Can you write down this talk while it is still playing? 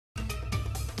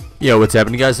Yo, what's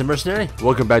happening, guys? I'm Mercenary.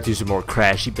 Welcome back to some more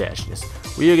Crashy Bashiness.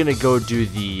 We are gonna go do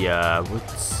the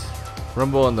what's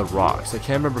Rumble on the Rocks. I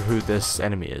can't remember who this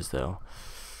enemy is though.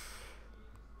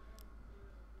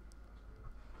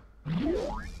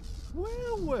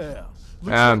 Well.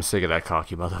 I'm sick of that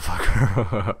cocky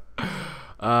motherfucker.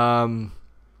 I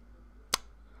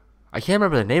can't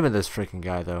remember the name of this freaking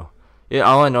guy though. Yeah,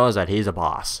 all I know is that he's a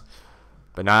boss,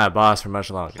 but not a boss for much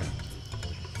longer.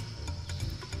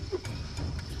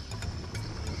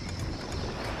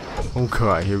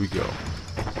 Okay, here we go.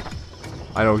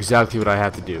 I know exactly what I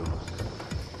have to do.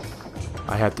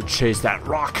 I have to chase that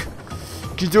rock.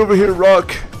 Get over here,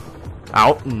 rock.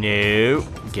 Ow, no.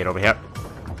 Get over here.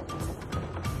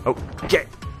 Oh, get.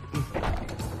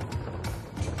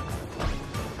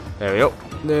 There we go.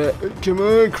 Come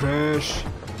on, Crash.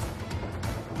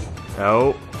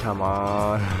 Oh, come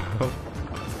on.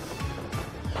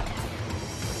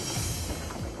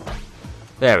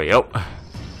 There we go.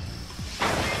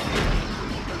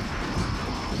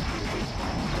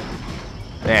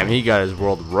 Damn, he got his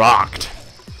world rocked.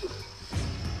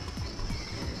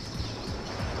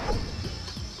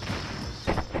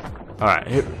 Alright,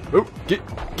 here. Oh,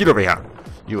 get over here.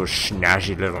 You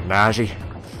snazzy little nazi.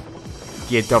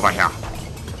 Get over here.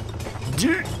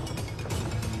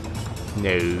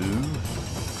 No.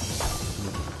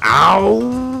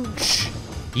 Ouch.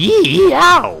 Yee,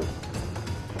 ow.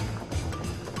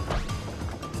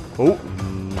 Oh,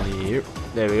 no.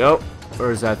 There we go.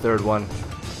 Where's that third one?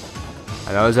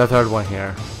 I know there's a third one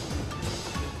here.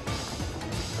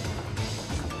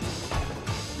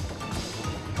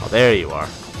 Oh, there you are.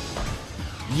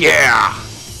 Yeah!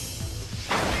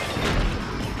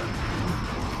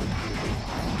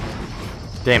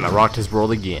 Damn, I rocked his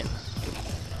world again.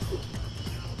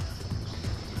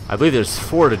 I believe there's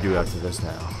 4 to do after this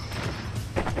now.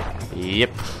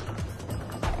 Yep.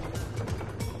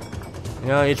 You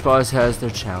know, each boss has their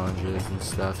challenges and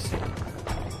stuff, so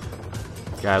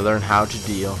gotta learn how to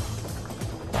deal.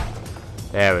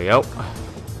 There we go.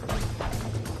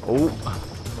 Oh.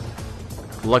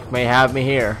 Luck may have me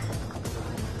here.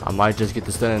 I might just get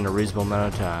this done in a reasonable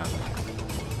amount of time.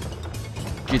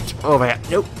 Get over here.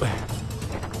 Nope.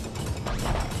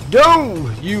 No!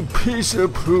 You piece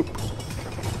of poop.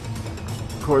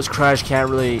 Of course, Crash can't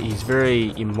really... He's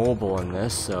very immobile in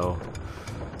this, so...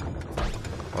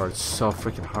 Or it's so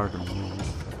freaking hard to move.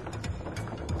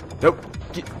 Nope.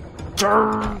 Get...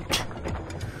 Dirt.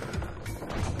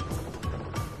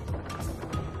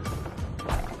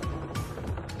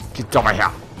 Get over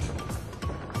here.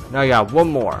 Now I got one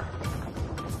more.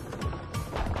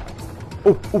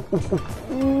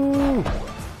 Ooh.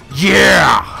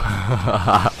 Yeah!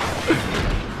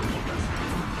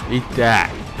 Eat that.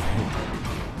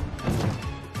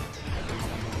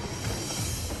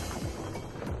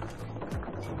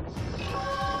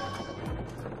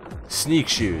 Sneak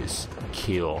shoes.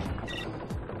 Kill.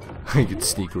 You can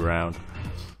sneak around.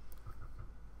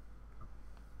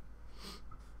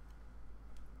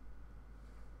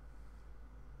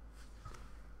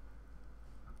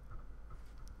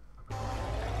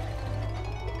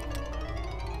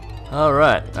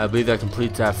 Alright, I believe that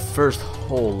completes that first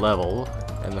whole level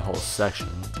and the whole section.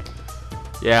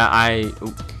 Yeah,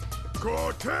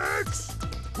 Cortex!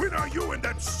 When are you and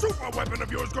that super weapon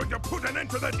of yours going to put an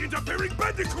end to that interfering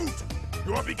Bandicoot?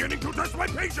 You are beginning to test my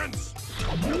patience!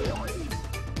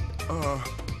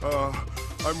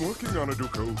 I'm working on a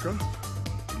TWoC.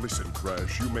 Listen,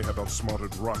 Crash, you may have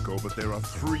outsmarted Rocco, but there are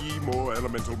 3 more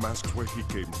elemental masks where he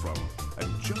came from.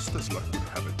 And just as luck would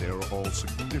have it, they are all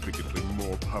significantly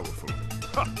more powerful.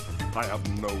 Ha! I have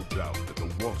no doubt that the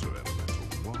water elemental,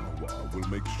 Wawa, will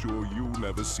make sure you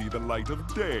never see the light of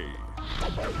day.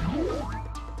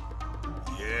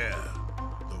 Yeah,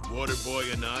 the water boy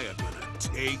and I are gonna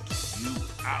take you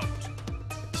out.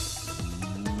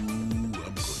 Ooh, I'm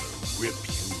gonna rip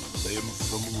you limb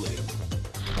from limb.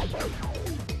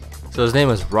 so his name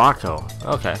was Rocco.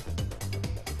 Okay.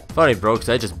 Funny, bro, because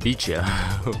I just beat you.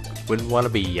 Wouldn't want to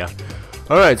be ya.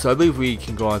 Alright, so I believe we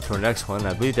can go on to our next one.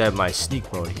 I believe they have my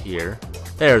sneak mode here.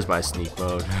 There's my sneak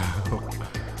mode.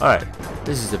 Alright,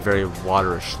 this is a very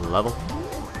waterish level.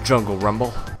 Jungle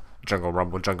Rumble. Jungle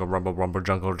Rumble, Jungle Rumble,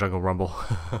 Jungle Rumble.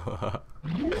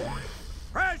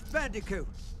 Crash Bandicoot,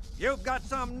 you've got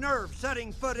some nerve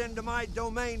setting foot into my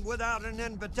domain without an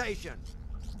invitation.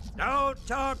 Don't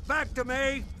talk back to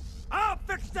me. I'll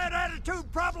fix that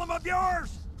attitude problem of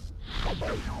yours.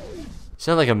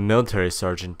 Sound like a military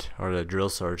sergeant or a drill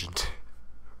sergeant.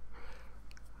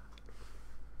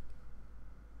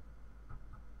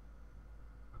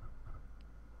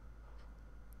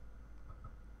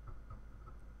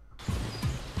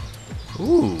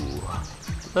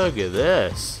 Look at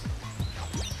this.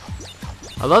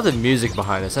 I love the music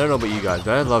behind this. I don't know about you guys,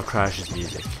 but I love Crash's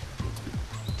music.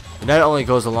 And that only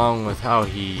goes along with how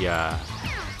he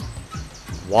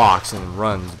walks and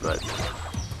runs, but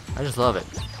I just love it.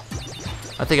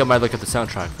 I think I might look at the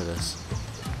soundtrack for this.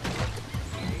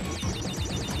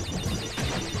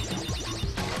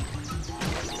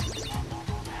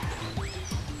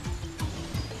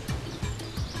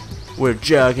 We're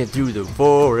jogging through the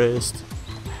forest.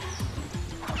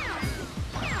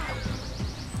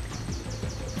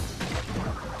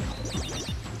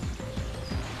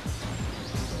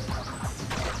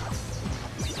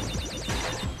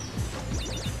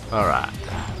 Alright.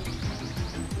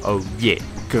 Oh yeah,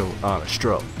 go on a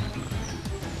stroll.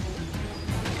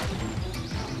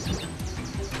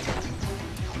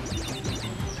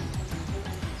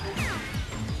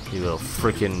 You little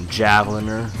freaking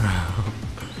javeliner.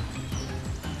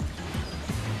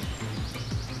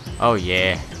 Oh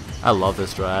yeah, I love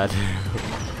this ride.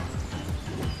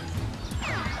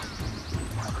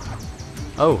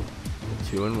 Oh,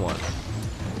 2 in 1.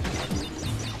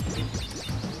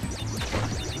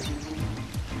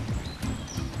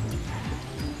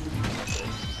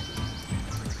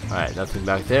 Alright, nothing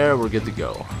back there, we're good to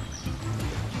go.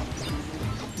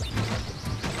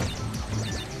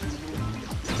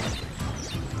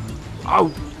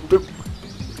 Oh!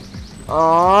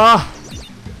 Ah!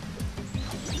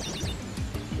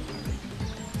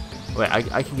 Wait,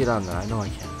 I can get on there. I know I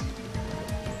can.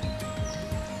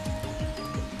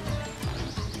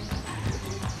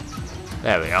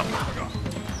 There we go.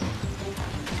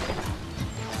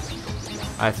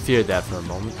 I feared that for a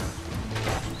moment.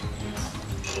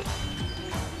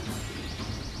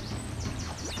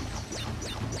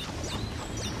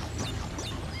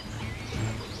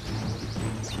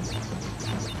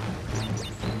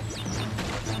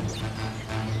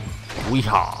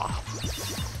 Weehaw!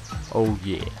 Oh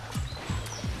yeah.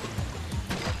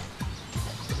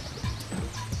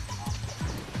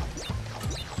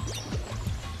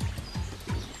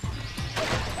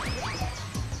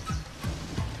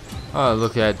 Oh,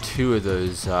 look at 2 of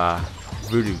those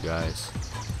voodoo guys.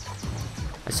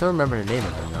 I still remember the name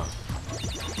of them though.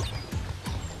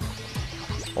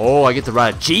 Oh, I get to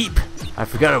ride a Jeep! I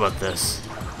forgot about this.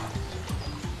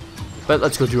 But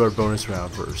let's go do our bonus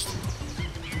round first.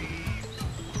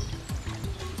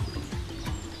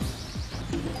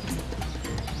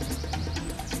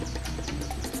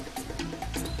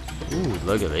 Ooh,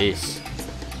 look at this.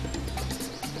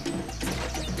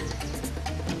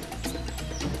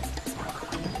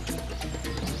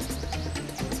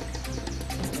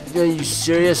 Are you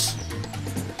serious?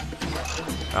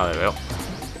 Oh, there we go.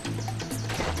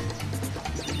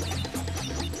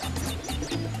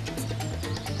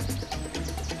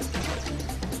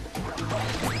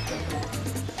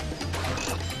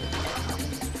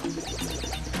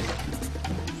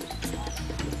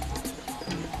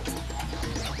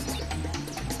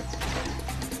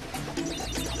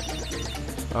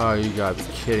 Oh, you gotta be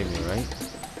kidding me, right?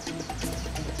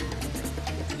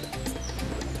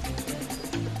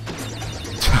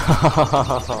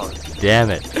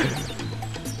 Damn it.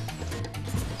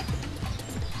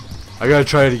 I gotta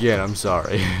try it again, I'm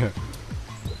sorry.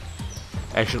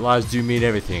 Extra lives do mean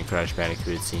everything in Crash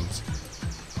Bandicoot, it seems.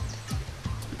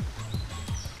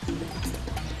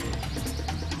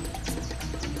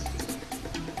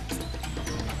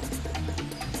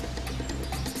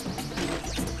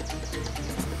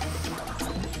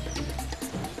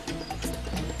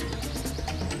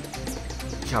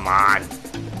 Come on.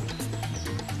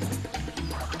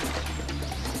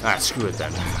 Ah, screw it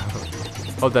then.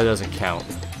 Hope that doesn't count.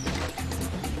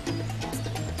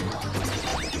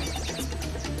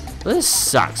 This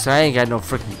sucks. I ain't got no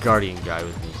freaking guardian guy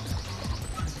with me.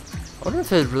 I wonder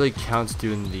if it really counts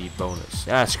doing the bonus.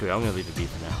 Ah, screw it. I'm gonna leave it be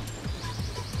for now.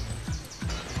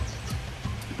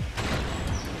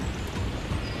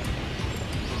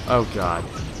 Oh god.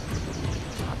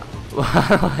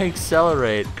 How do I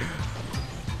accelerate?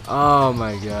 Oh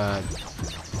my god.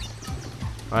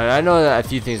 Alright, I know that a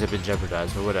few things have been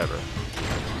jeopardized, but whatever.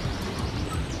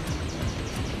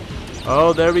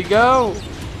 Oh, there we go!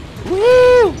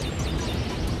 Woo!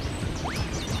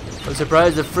 I'm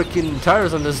surprised the freaking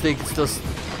tires on this thing can still.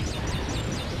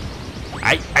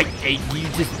 You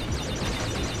just.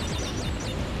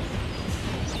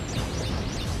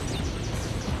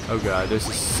 Oh god, this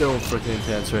is so freaking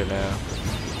intense right now.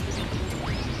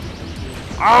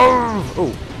 Oh!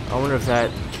 Oh, I wonder if that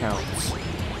counts.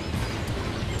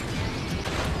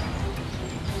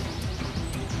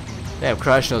 Damn,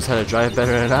 Crash knows how to drive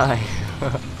better than I.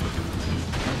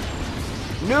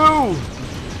 No!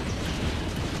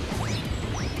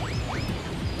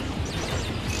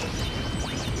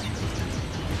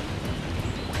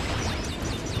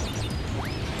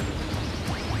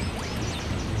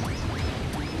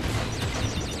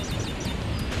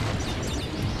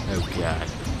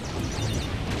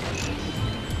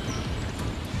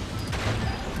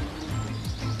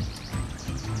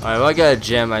 Alright, well I got a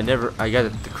gem. I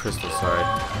got the crystal, sorry.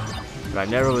 But I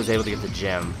never was able to get the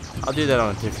gem. I'll do that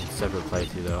on a different separate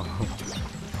playthrough though.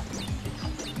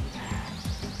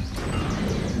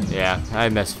 Yeah, I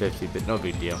missed 50, but no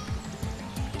big deal.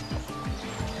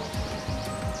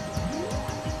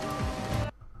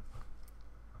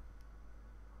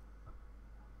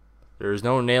 There's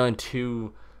no nailing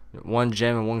one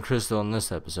gem and one crystal in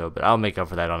this episode, but I'll make up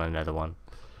for that on another one.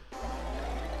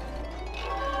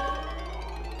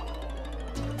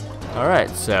 Alright,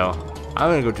 so I'm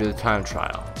gonna go do the time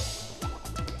trial.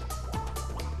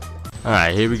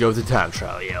 Alright, here we go with the time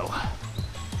trial, yo.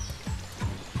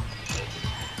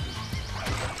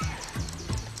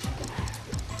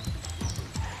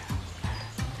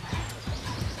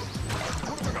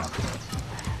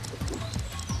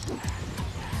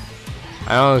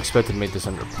 I don't expect to make this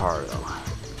under par though.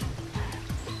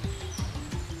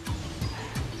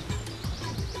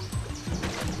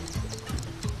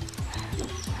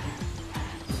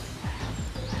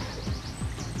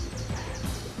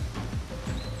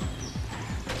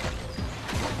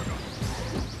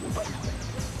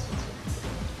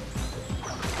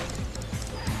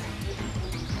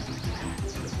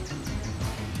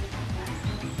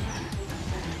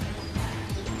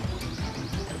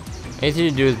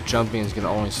 Anything to do with jumping is gonna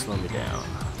only slow me down.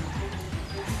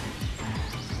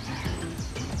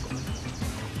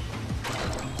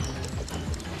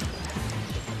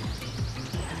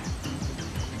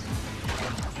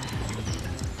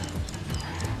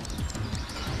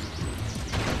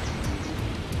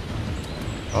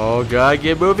 Oh god,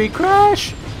 get moving,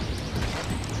 crash!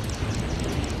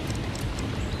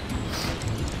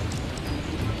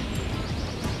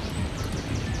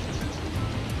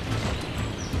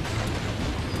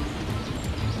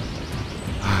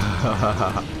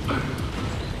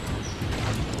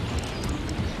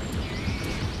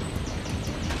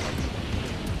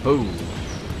 Oh,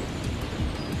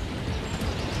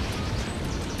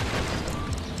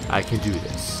 I can do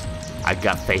this. I've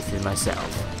got faith in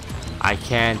myself. I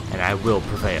can and I will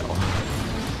prevail.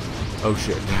 Oh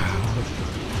shit.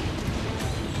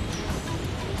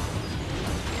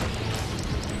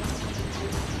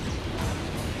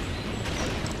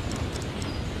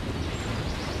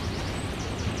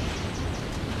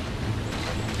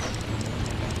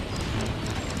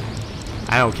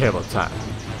 I don't care about time.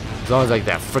 As long as like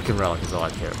that freaking relic is all I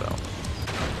care about.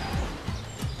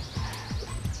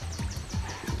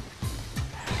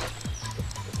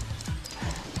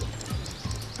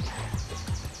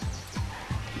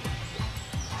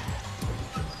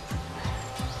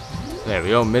 There we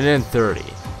go, minute and 30.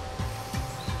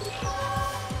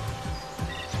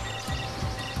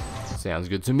 Sounds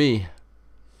good to me.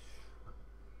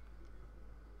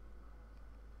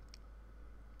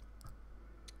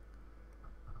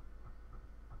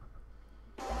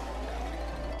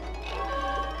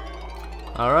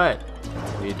 Alright,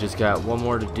 we just got one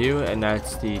more to do, and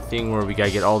that's the thing where we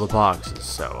gotta get all the boxes.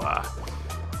 So,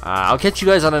 I'll catch you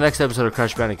guys on the next episode of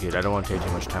Crash Bandicoot. I don't want to take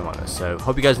too much time on this. So,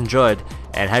 hope you guys enjoyed,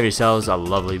 and have yourselves a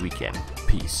lovely weekend.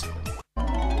 Peace.